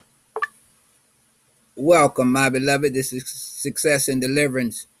Welcome, my beloved. This is Success and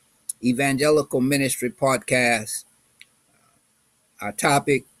Deliverance Evangelical Ministry Podcast. Our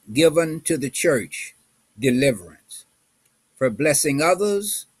topic, Given to the Church, Deliverance, for blessing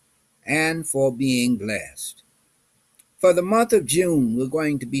others and for being blessed. For the month of June, we're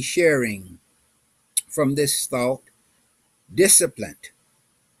going to be sharing from this thought, discipline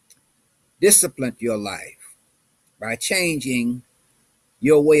your life by changing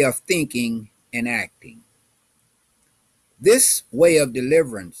your way of thinking and acting. This way of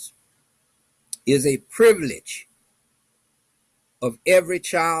deliverance is a privilege of every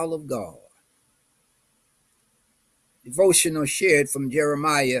child of God. Devotional shared from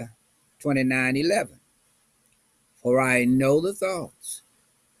Jeremiah 29:11. For I know the thoughts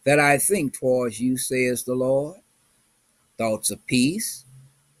that I think towards you, says the Lord, thoughts of peace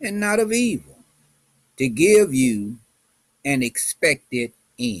and not of evil, to give you an expected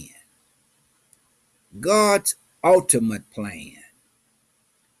end. God's ultimate plan,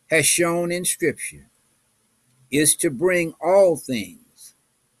 as shown in Scripture, is to bring all things,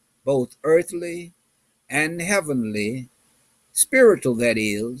 both earthly and heavenly, spiritual that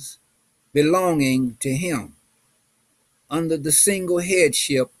is, belonging to Him, under the single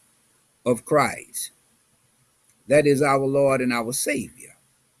headship of Christ. That is our Lord and our Savior.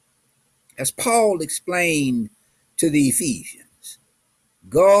 As Paul explained to the Ephesians,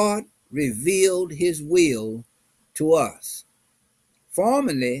 God revealed His will to us,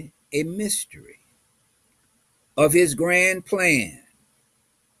 formerly a mystery, of His grand plan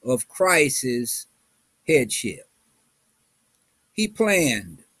of Christ's headship. He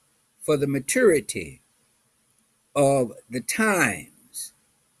planned for the maturity of the times,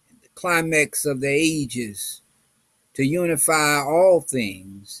 the climax of the ages, to unify all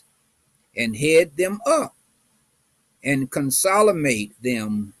things and head them up and consolidate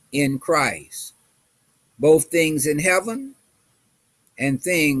them in Christ, both things in heaven and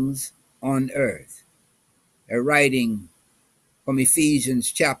things on earth. A writing from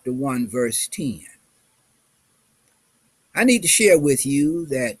Ephesians chapter 1, verse 10. I need to share with you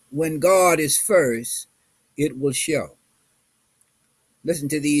that when God is first, it will show. Listen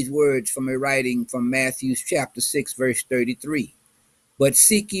to these words from a writing from Matthew chapter 6, verse 33. But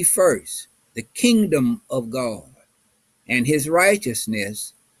seek ye first the kingdom of God and His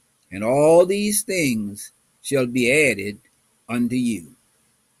righteousness, and all these things shall be added unto you.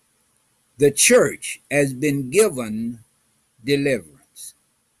 The church has been given deliverance.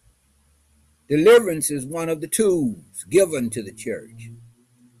 Deliverance is one of the tools given to the church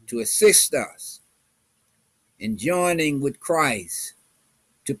to assist us in joining with Christ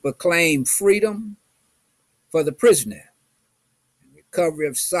to proclaim freedom for the prisoner and recovery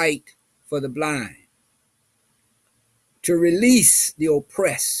of sight for the blind, to release the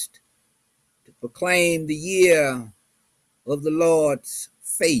oppressed, to proclaim the year of the Lord's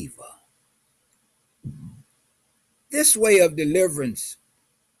favor. This way of deliverance,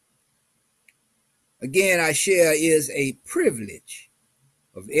 again I share, is a privilege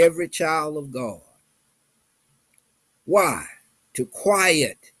of every child of God. Why? To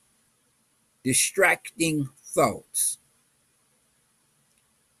quiet distracting thoughts.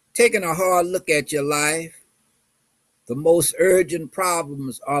 Taking a hard look at your life, the most urgent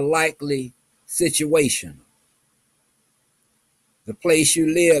problems are likely situational. The place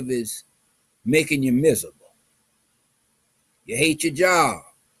you live is making you miserable. You hate your job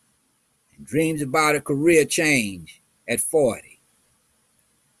and dreams about a career change at 40.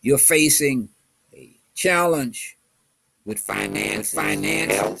 You're facing a challenge with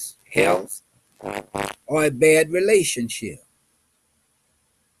finances, health, or a bad relationship.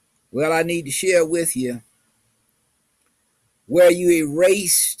 Well, I need to share with you where you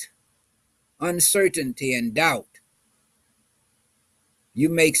erased uncertainty and doubt, you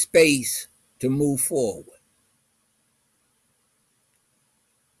make space to move forward.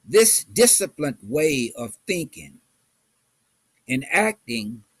 This disciplined way of thinking and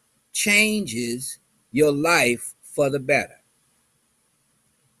acting changes your life for the better.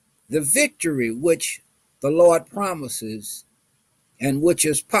 The victory which the Lord promises and which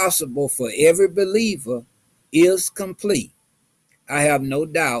is possible for every believer is complete. I have no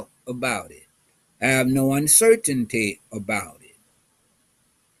doubt about it. I have no uncertainty about it.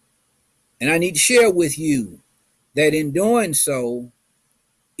 And I need to share with you that in doing so,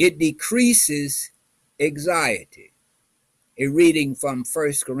 it decreases anxiety. A reading from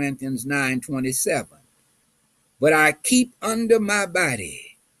 1 Corinthians 9:27. But I keep under my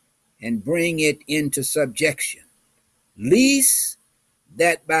body and bring it into subjection, lest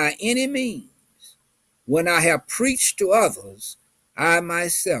that by any means, when I have preached to others, I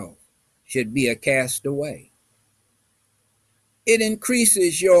myself should be a castaway. It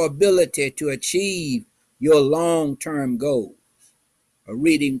increases your ability to achieve your long-term goals. A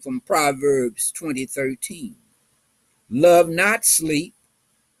reading from Proverbs 20:13. Love not sleep,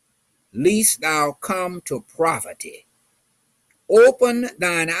 lest thou come to poverty. Open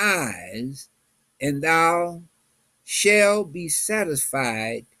thine eyes, and thou shalt be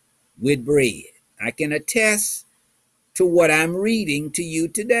satisfied with bread. I can attest to what I'm reading to you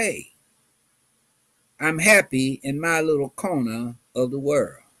today. I'm happy in my little corner of the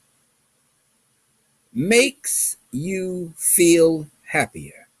world. Makes you feel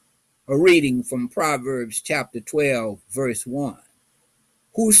happier. A reading from Proverbs chapter 12, verse 1.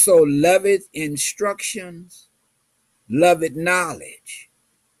 Whoso loveth instructions, loveth knowledge,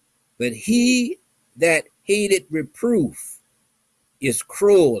 but he that hateth reproof is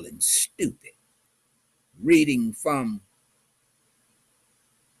cruel and stupid. Reading from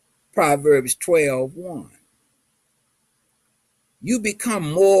Proverbs 12:1. You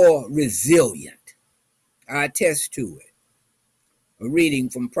become more resilient. I attest to it. A reading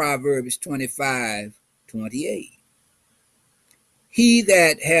from Proverbs 25:28. He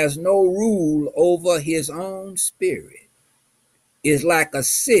that has no rule over his own spirit is like a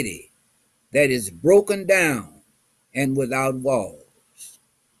city that is broken down and without walls.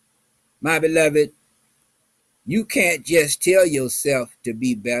 My beloved, you can't just tell yourself to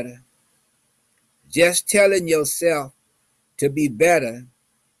be better. Just telling yourself to be better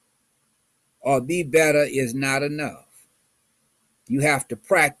or be better is not enough. You have to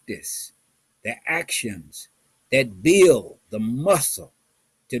practice the actions that build the muscle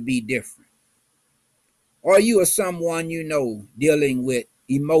to be different. Or you are someone you know dealing with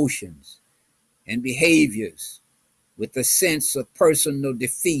emotions and behaviors with a sense of personal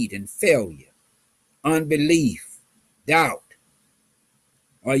defeat and failure, unbelief, doubt.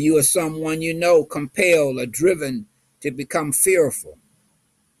 Or you are someone you know compelled or driven to become fearful,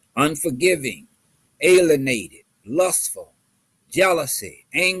 unforgiving, alienated, lustful, jealousy,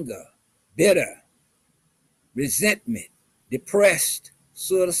 anger, bitter, resentment, depressed,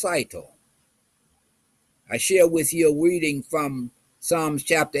 suicidal. I share with you a reading from Psalms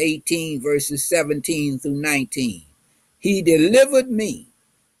chapter 18, verses 17 through 19. He delivered me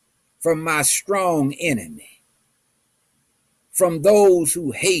from my strong enemy, from those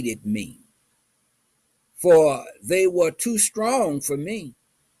who hated me, for they were too strong for me.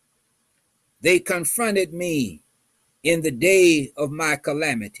 They confronted me in the day of my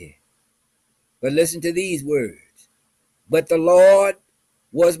calamity. But listen to these words. But the Lord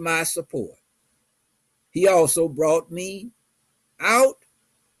was my support. He also brought me out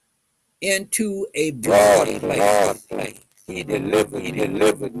into a broad place. He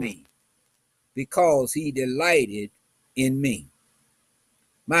delivered me because he delighted in me.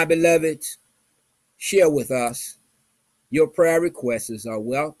 My beloveds, share with us. Your prayer requests are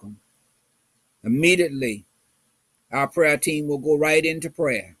welcome. Immediately, our prayer team will go right into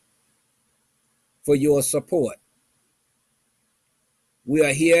prayer for your support. We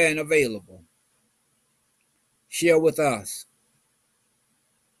are here and available. Share with us.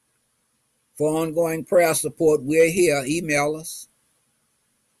 For ongoing prayer support, we're here. Email us.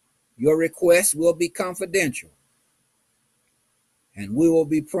 Your requests will be confidential, and we will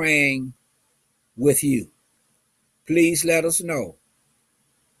be praying with you. Please let us know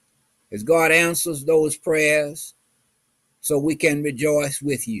as God answers those prayers so we can rejoice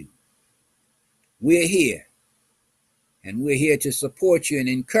with you. We're here, and we're here to support you and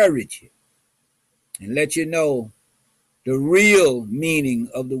encourage you and let you know the real meaning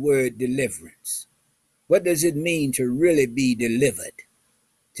of the word deliverance. What does it mean to really be delivered,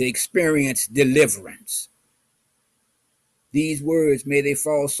 to experience deliverance? These words, may they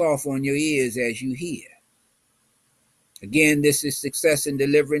fall soft on your ears as you hear. Again, this is Success in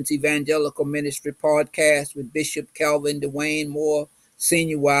Deliverance Evangelical Ministry Podcast with Bishop Calvin Dwayne Moore,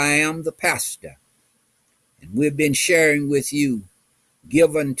 Sr., where I am the pastor. And we've been sharing with you,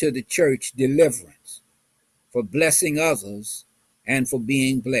 given to the church deliverance, for blessing others and for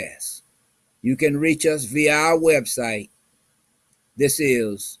being blessed. You can reach us via our website. This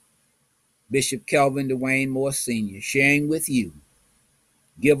is Bishop Calvin Dwayne Moore, Sr., sharing with you,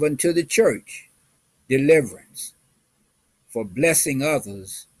 given to the church deliverance, for blessing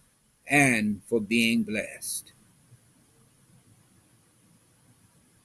others and for being blessed.